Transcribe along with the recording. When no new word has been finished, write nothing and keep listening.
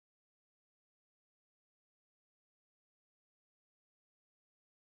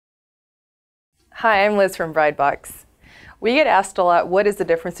Hi, I'm Liz from BrideBox. We get asked a lot, what is the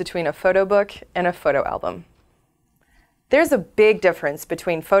difference between a photo book and a photo album? There's a big difference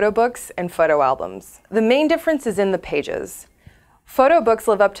between photo books and photo albums. The main difference is in the pages. Photo books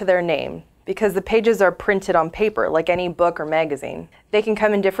live up to their name because the pages are printed on paper like any book or magazine. They can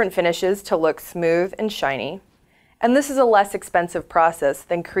come in different finishes to look smooth and shiny, and this is a less expensive process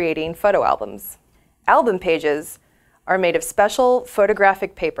than creating photo albums. Album pages are made of special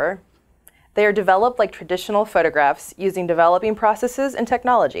photographic paper. They are developed like traditional photographs using developing processes and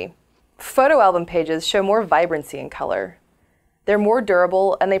technology. Photo album pages show more vibrancy and color. They're more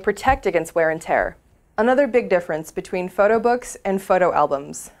durable and they protect against wear and tear. Another big difference between photo books and photo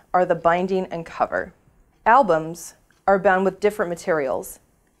albums are the binding and cover. Albums are bound with different materials,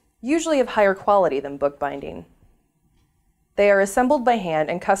 usually of higher quality than book binding. They are assembled by hand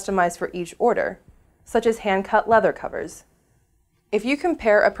and customized for each order, such as hand-cut leather covers. If you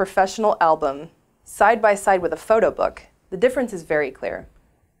compare a professional album side by side with a photo book, the difference is very clear.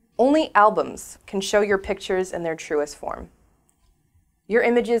 Only albums can show your pictures in their truest form. Your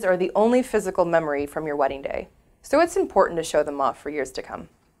images are the only physical memory from your wedding day, so it's important to show them off for years to come.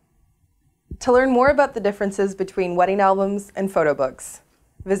 To learn more about the differences between wedding albums and photo books,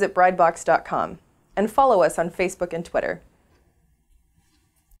 visit bridebox.com and follow us on Facebook and Twitter.